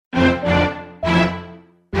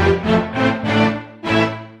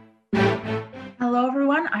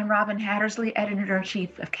Robin Hattersley,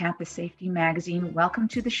 Editor-in-Chief of Campus Safety Magazine. Welcome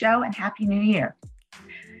to the show and Happy New Year.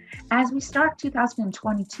 As we start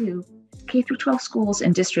 2022, K-12 schools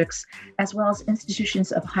and districts, as well as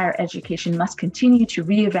institutions of higher education, must continue to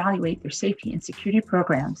reevaluate their safety and security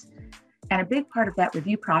programs. And a big part of that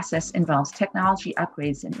review process involves technology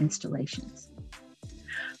upgrades and installations.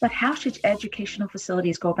 But how should educational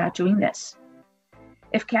facilities go about doing this?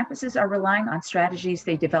 If campuses are relying on strategies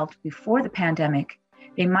they developed before the pandemic,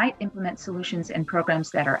 they might implement solutions and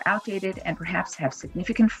programs that are outdated and perhaps have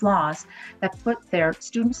significant flaws that put their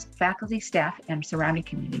students, faculty, staff, and surrounding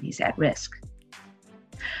communities at risk.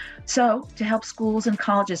 So, to help schools and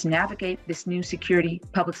colleges navigate this new security,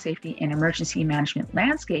 public safety, and emergency management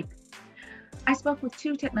landscape, I spoke with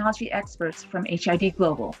two technology experts from HID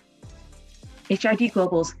Global. HID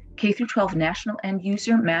Global's K-12 National End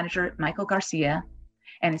User Manager, Michael Garcia,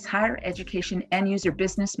 and its Higher Education End User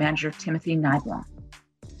Business Manager, Timothy Nibelung.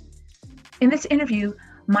 In this interview,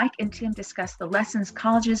 Mike and Tim discuss the lessons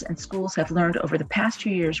colleges and schools have learned over the past 2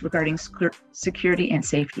 years regarding security and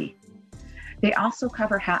safety. They also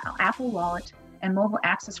cover how Apple Wallet and mobile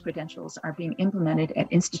access credentials are being implemented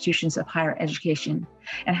at institutions of higher education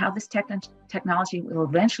and how this technology will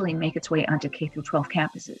eventually make its way onto K-12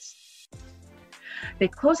 campuses. They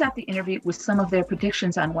close out the interview with some of their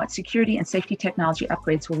predictions on what security and safety technology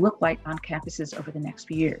upgrades will look like on campuses over the next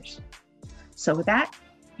few years. So with that,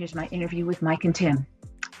 here's my interview with Mike and Tim.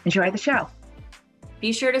 Enjoy the show.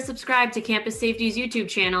 Be sure to subscribe to Campus Safety's YouTube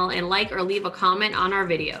channel and like or leave a comment on our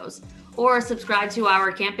videos. Or subscribe to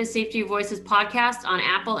our Campus Safety Voices podcast on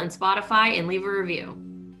Apple and Spotify and leave a review.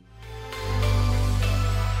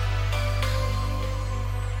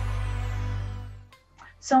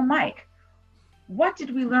 So Mike, what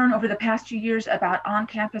did we learn over the past 2 years about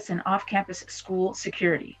on-campus and off-campus school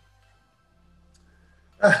security?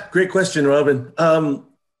 Great question, Robin.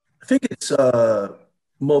 I think it's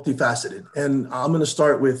multifaceted, and I'm going to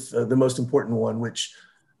start with the most important one, which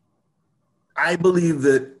I believe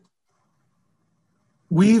that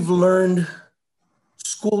we've learned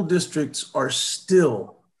school districts are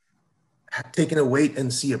still taking a wait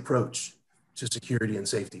and see approach to security and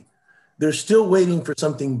safety. They're still waiting for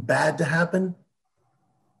something bad to happen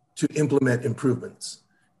to implement improvements.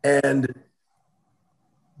 And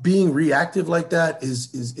being reactive like that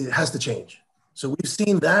it has to change. So we've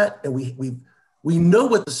seen that, and we know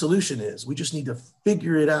what the solution is. We just need to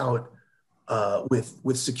figure it out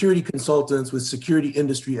with security consultants, with security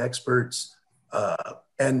industry experts,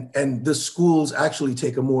 and the schools actually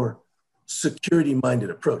take a more security-minded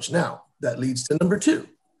approach. Now, that leads to number 2,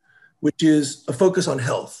 which is a focus on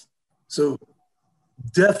health. So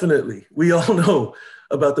definitely, we all know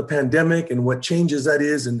about the pandemic and what changes that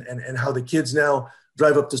is, and how the kids now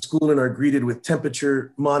drive up to school and are greeted with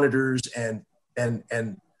temperature monitors and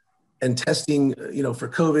testing, for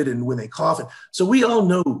COVID and when they cough. So we all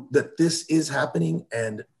know that this is happening,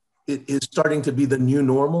 and it is starting to be the new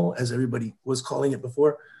normal, as everybody was calling it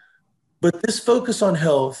before. But this focus on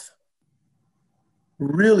health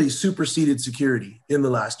really superseded security in the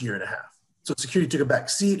last year and a half. So security took a back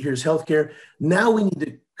seat. Here's healthcare. Now we need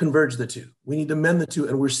to converge the two. We need to mend the two,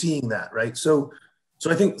 and we're seeing that, right? So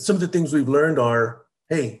I think some of the things we've learned are,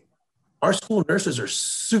 hey, our school nurses are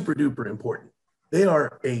super duper important. They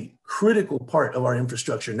are a critical part of our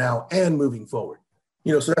infrastructure now and moving forward.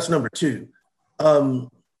 So that's number 2.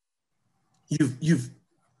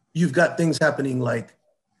 You've got things happening like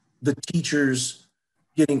the teachers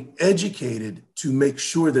getting educated to make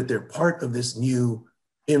sure that they're part of this new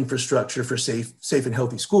infrastructure for safe and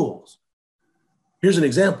healthy schools. Here's an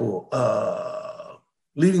example,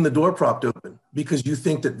 leaving the door propped open because you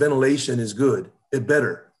think that ventilation is good,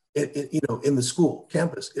 better, in the school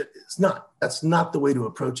campus. It's not. That's not the way to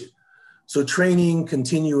approach it. So training,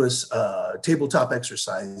 continuous tabletop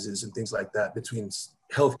exercises and things like that between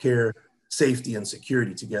healthcare, safety, and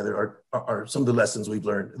security together are some of the lessons we've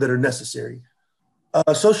learned that are necessary.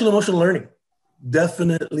 Social emotional learning,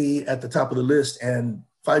 definitely at the top of the list. And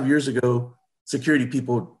 5 years ago, security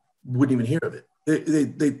people wouldn't even hear of it.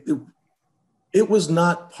 It was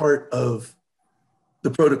not part of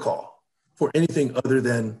the protocol for anything other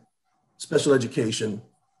than special education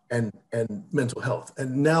and mental health.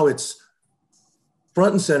 And now it's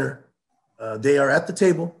front and center. They are at the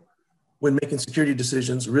table when making security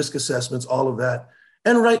decisions, risk assessments, all of that,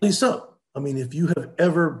 and rightly so. I mean, if you have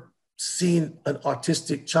ever seen an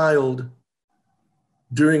autistic child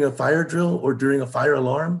during a fire drill or during a fire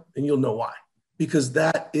alarm, then you'll know why. Because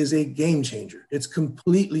that is a game changer. It's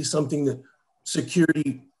completely something that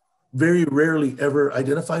security very rarely ever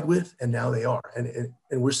identified with, and now they are. And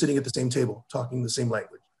we're sitting at the same table, talking the same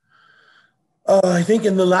language. I think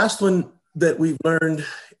in the last one that we've learned,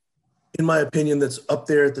 in my opinion, that's up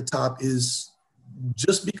there at the top is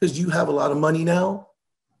just because you have a lot of money now,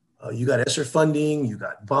 you got ESSER funding, you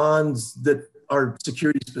got bonds that are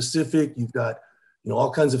security specific, you've got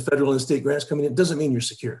all kinds of federal and state grants coming in, doesn't mean you're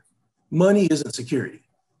secure. Money isn't security,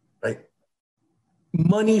 right?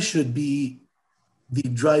 Money should be the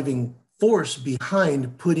driving force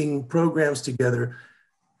behind putting programs together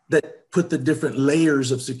that put the different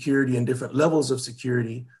layers of security and different levels of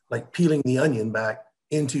security, like peeling the onion back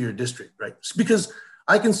into your district, right? Because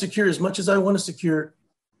I can secure as much as I want to secure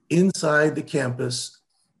inside the campus,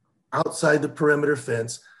 outside the perimeter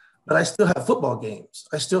fence, but I still have football games.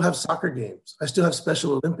 I still have soccer games. I still have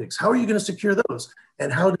Special Olympics. How are you going to secure those?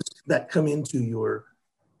 And how does that come into your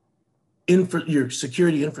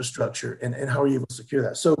security infrastructure, and how are you able to secure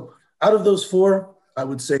that? So out of those four, I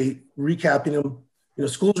would say, recapping them,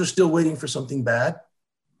 schools are still waiting for something bad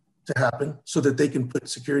to happen so that they can put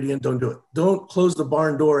security in. Don't do it. Don't close the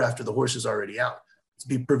barn door after the horse is already out. To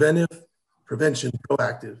be prevention,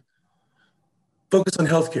 proactive. Focus on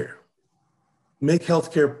healthcare. Make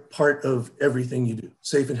healthcare part of everything you do.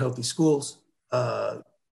 Safe and healthy schools.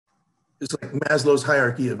 It's like Maslow's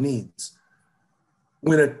hierarchy of needs.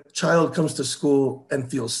 When a child comes to school and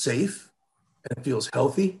feels safe and feels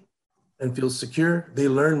healthy and feels secure, they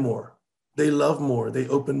learn more, they love more, they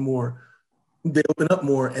open up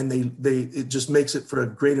more, and it just makes it for a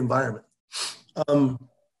great environment. And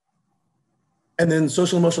then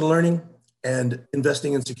social emotional learning and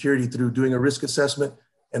investing in security through doing a risk assessment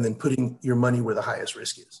and then putting your money where the highest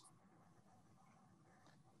risk is.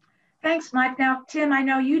 Thanks, Mike. Now, Tim, I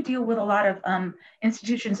know you deal with a lot of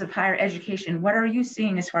institutions of higher education. What are you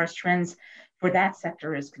seeing as far as trends for that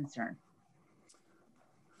sector is concerned?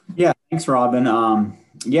 Yeah, thanks, Robin.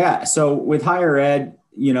 So with higher ed,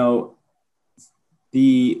 a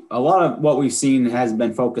lot of what we've seen has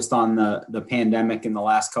been focused on the pandemic in the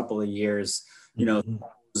last couple of years.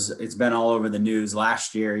 It's been all over the news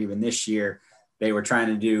last year, even this year. They were trying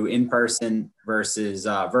to do in-person versus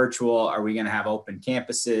virtual. Are we going to have open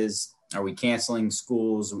campuses? Are we canceling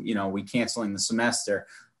schools? Are we canceling the semester?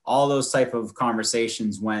 All those type of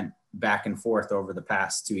conversations went back and forth over the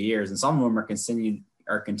past 2 years. And some of them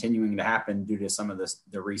are continuing to happen due to some of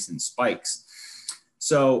the recent spikes.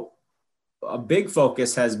 So a big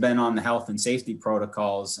focus has been on the health and safety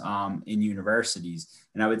protocols in universities.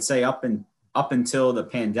 And I would say up until the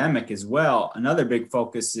pandemic as well, another big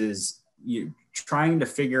focus is trying to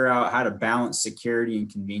figure out how to balance security and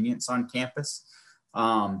convenience on campus.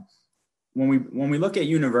 When we look at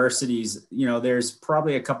universities, there's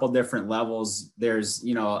probably a couple different levels. There's,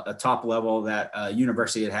 a top level that a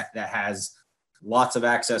university that has lots of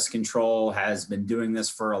access control, has been doing this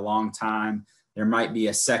for a long time. There might be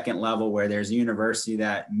a second level where there's a university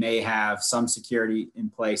that may have some security in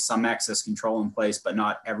place, some access control in place, but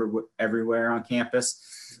not everywhere on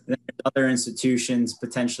campus. Then there's other institutions,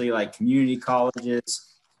 potentially like community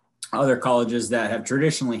colleges, other colleges that have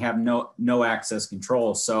traditionally have no access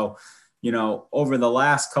control. So, over the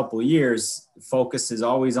last couple of years, focus is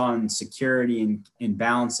always on security and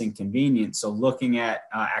balancing convenience. So looking at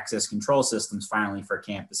access control systems finally for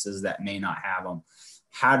campuses that may not have them.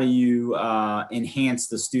 How do you enhance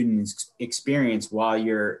the student experience while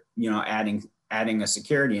you're, adding a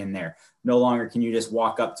security in there? No longer can you just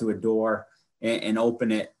walk up to a door and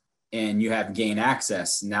open it and you have gain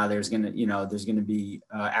access. Now there's going to be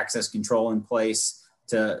access control in place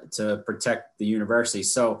to protect the university.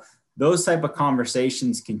 So those type of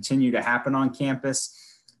conversations continue to happen on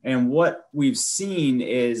campus. And what we've seen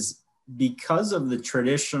is because of the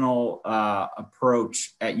traditional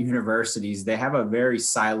approach at universities, they have a very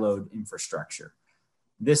siloed infrastructure.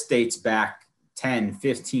 This dates back 10,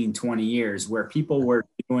 15, 20 years where people were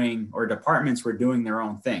doing, or departments were doing their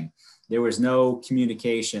own thing. There was no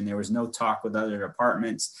communication. There was no talk with other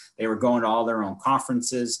departments. They were going to all their own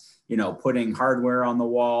conferences, putting hardware on the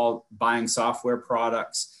wall, buying software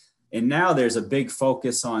products. And now there's a big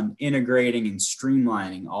focus on integrating and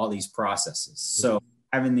streamlining all these processes. So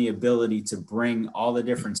having the ability to bring all the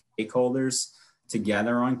different stakeholders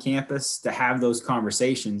together on campus to have those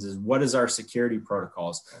conversations is, what is our security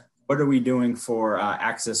protocols? What are we doing for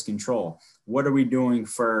access control? What are we doing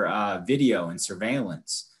for video and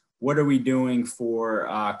surveillance? What are we doing for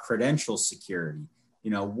credential security?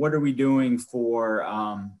 What are we doing for,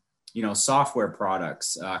 software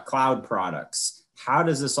products, cloud products? How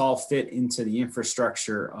does this all fit into the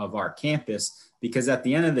infrastructure of our campus? Because at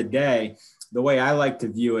the end of the day, the way I like to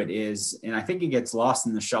view it is, and I think it gets lost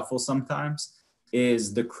in the shuffle sometimes,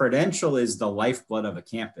 is the credential is the lifeblood of a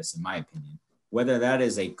campus, in my opinion. Whether that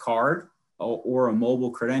is a card, or a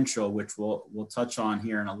mobile credential, which we'll touch on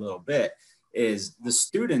here in a little bit, is the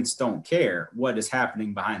students don't care what is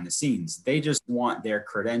happening behind the scenes. They just want their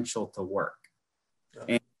credential to work.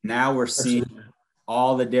 And now we're seeing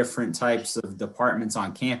all the different types of departments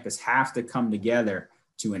on campus have to come together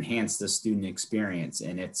to enhance the student experience.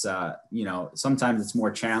 And it's, sometimes it's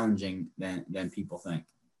more challenging than people think.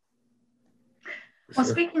 Well,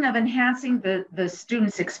 speaking of enhancing the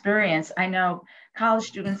students' experience, I know college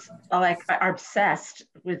students are obsessed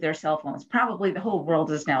with their cell phones. Probably the whole world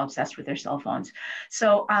is now obsessed with their cell phones.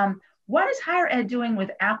 So what is higher ed doing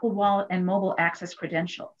with Apple Wallet and mobile access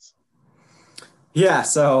credentials? Yeah,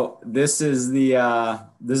 so this is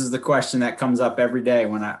the question that comes up every day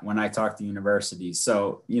when I talk to universities.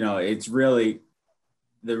 So, it's really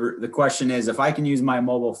the question is, if I can use my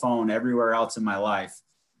mobile phone everywhere else in my life,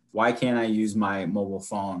 why can't I use my mobile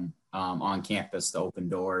phone on campus to open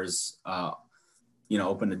doors,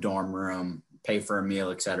 open a dorm room, pay for a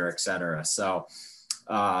meal, et cetera, et cetera. So,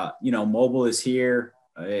 mobile is here.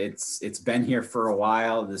 It's been here for a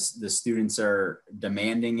while. The students are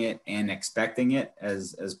demanding it and expecting it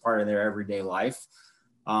as part of their everyday life.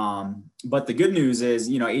 But the good news is,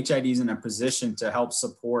 HID is in a position to help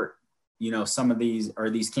support, some of these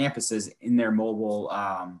campuses in their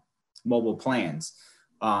mobile plans.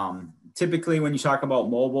 Typically, when you talk about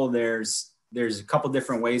mobile, there's a couple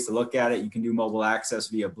different ways to look at it. You can do mobile access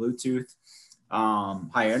via Bluetooth,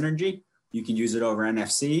 high energy. You can use it over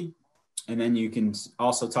NFC. And then you can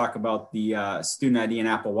also talk about the Student ID and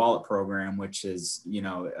Apple Wallet program, which is,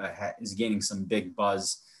 is gaining some big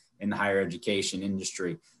buzz in the higher education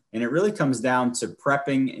industry. And it really comes down to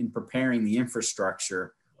prepping and preparing the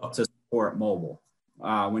infrastructure to support mobile.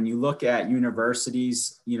 When you look at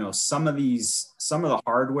universities, some of the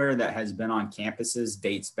hardware that has been on campuses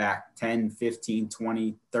dates back 10, 15,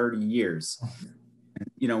 20, 30 years.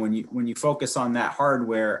 And, when you focus on that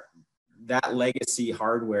hardware, that legacy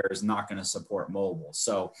hardware is not going to support mobile.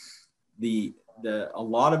 So a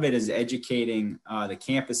lot of it is educating the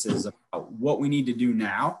campuses about what we need to do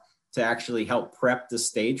now to actually help prep the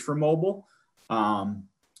stage for mobile,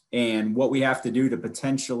 and what we have to do to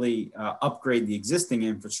potentially upgrade the existing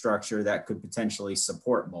infrastructure that could potentially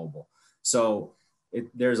support mobile. So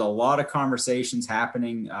there's a lot of conversations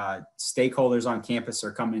happening. Stakeholders on campus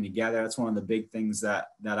are coming together. That's one of the big things that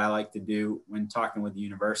I like to do when talking with the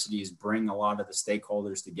university, is bring a lot of the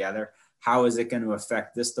stakeholders together. How is it going to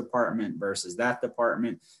affect this department versus that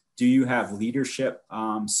department? Do you have leadership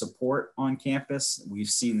support on campus? We've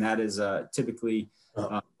seen that as typically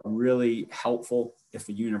really helpful if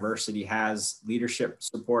a university has leadership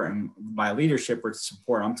support. And by leadership or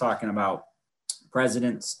support, I'm talking about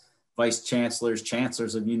presidents, vice chancellors,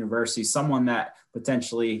 chancellors of universities, someone that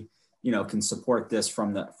potentially, can support this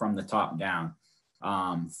from the top down.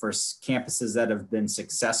 For campuses that have been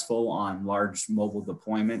successful on large mobile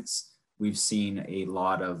deployments, we've seen a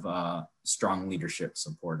lot of strong leadership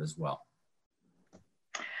support as well.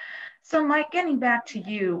 So Mike, getting back to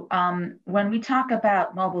you, when we talk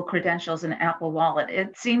about mobile credentials and Apple Wallet,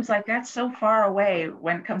 it seems like that's so far away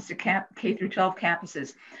when it comes to K through 12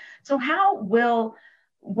 campuses. So how will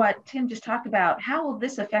what Tim just talked about, how will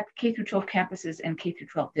this affect K through 12 campuses and K through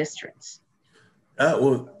 12 districts?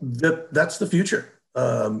 That's the future.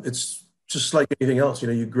 It's just like anything else.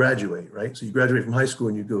 You graduate, right? So you graduate from high school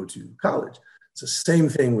and you go to college. It's the same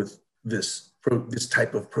thing with this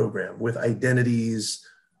type of program, with identities,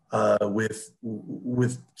 with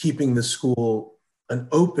keeping the school an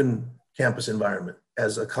open campus environment,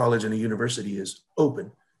 as a college and a university is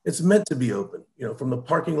open. It's meant to be open. From the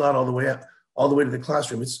parking lot all the way to the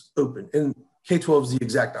classroom, it's open. And K-12 is the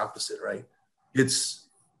exact opposite, right?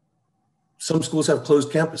 Some schools have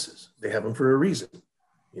closed campuses. They have them for a reason.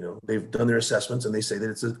 They've done their assessments and they say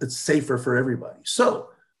that it's safer for everybody. So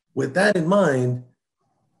with that in mind,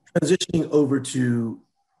 transitioning over to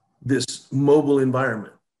this mobile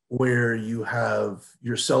environment where you have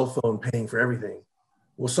your cell phone paying for everything.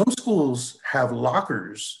 Well, some schools have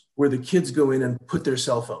lockers where the kids go in and put their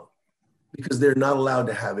cell phone because they're not allowed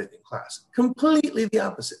to have it in class. Completely the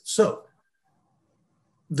opposite. So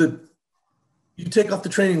you take off the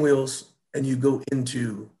training wheels and you go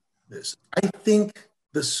into this. I think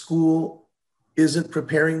the school isn't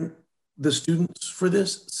preparing the students for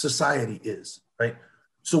this. Society is, right?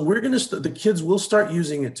 So the kids will start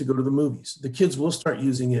using it to go to the movies. The kids will start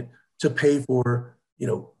using it to pay for,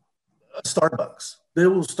 a Starbucks. They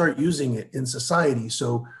will start using it in society.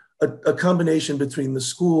 So a combination between the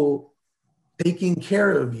school taking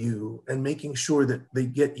care of you and making sure that they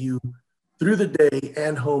get you through the day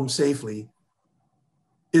and home safely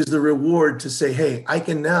is the reward to say, hey,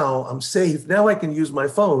 I'm safe. Now I can use my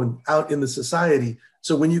phone out in the society.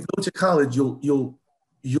 So when you go to college, you'll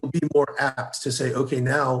be more apt to say, okay,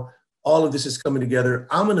 now all of this is coming together.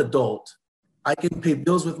 I'm an adult. I can pay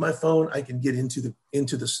bills with my phone. I can get into the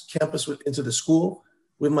campus, into the school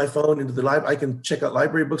with my phone, into the library. I can check out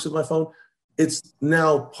library books with my phone. It's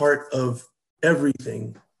now part of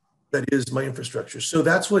everything that is my infrastructure. So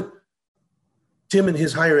that's what Tim and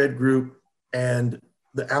his higher ed group and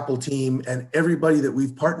the Apple team and everybody that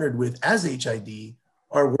we've partnered with as HID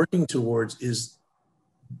are working towards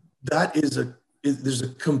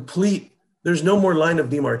there's no more line of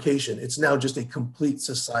demarcation. It's now just a complete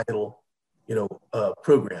societal,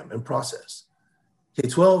 program and process.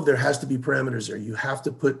 K-12, there has to be parameters there. You have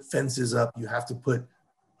to put fences up. You have to put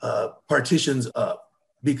partitions up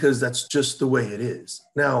because that's just the way it is.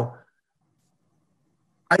 Now,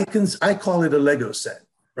 I call it a Lego set,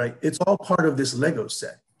 right? It's all part of this Lego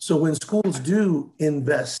set. So when schools do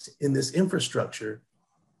invest in this infrastructure,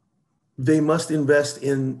 they must invest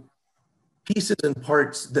in pieces and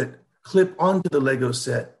parts that clip onto the Lego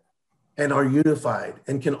set and are unified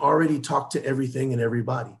and can already talk to everything and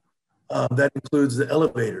everybody. That includes the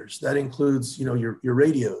elevators. That includes, your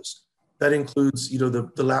radios. That includes,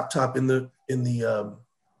 the laptop in the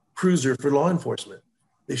cruiser for law enforcement.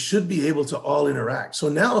 They should be able to all interact. So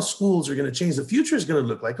now schools are going to change. The future is going to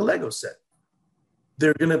look like a Lego set.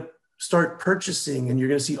 They're going to start purchasing, and you're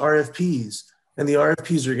going to see RFPs, and the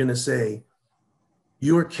RFPs are going to say,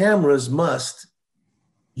 your cameras must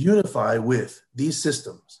unify with these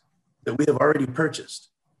systems that we have already purchased,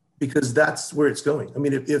 because that's where it's going. I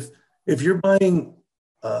mean, if you're buying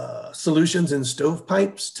solutions in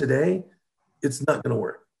stovepipes today, it's not going to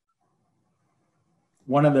work.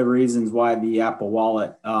 One of the reasons why the Apple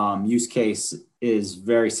Wallet use case is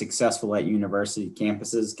very successful at university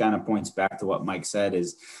campuses kind of points back to what Mike said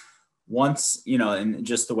is once, and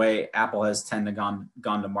just the way Apple has tended gone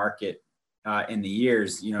to market in the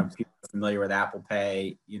years, people are familiar with Apple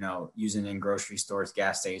Pay, using in grocery stores,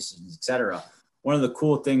 gas stations, et cetera. One of the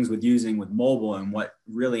cool things with using with mobile and what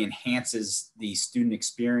really enhances the student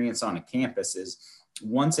experience on a campus is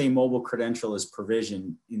once a mobile credential is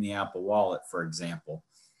provisioned in the Apple Wallet, for example,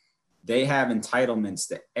 they have entitlements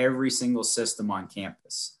to every single system on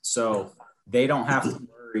campus. So they don't have to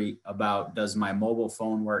worry about, does my mobile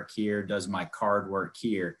phone work here? Does my card work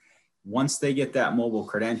here? Once they get that mobile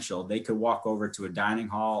credential, they could walk over to a dining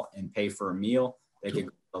hall and pay for a meal. They could go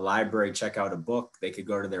to the library, check out a book. They could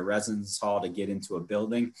go to their residence hall to get into a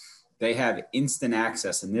building. They have instant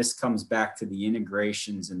access. And this comes back to the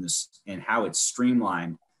integrations and how it's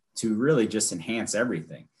streamlined to really just enhance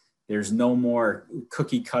everything. There's no more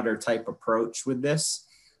cookie cutter type approach with this.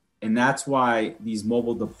 And that's why these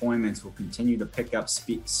mobile deployments will continue to pick up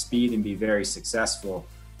speed and be very successful,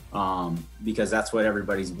 because that's what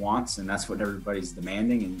everybody wants and that's what everybody's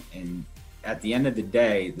demanding. And at the end of the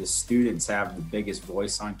day, the students have the biggest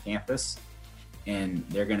voice on campus, and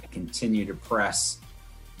they're going to continue to press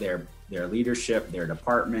their leadership, their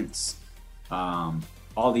departments,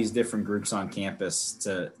 all these different groups on campus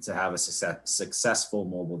to have a successful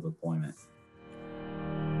mobile deployment.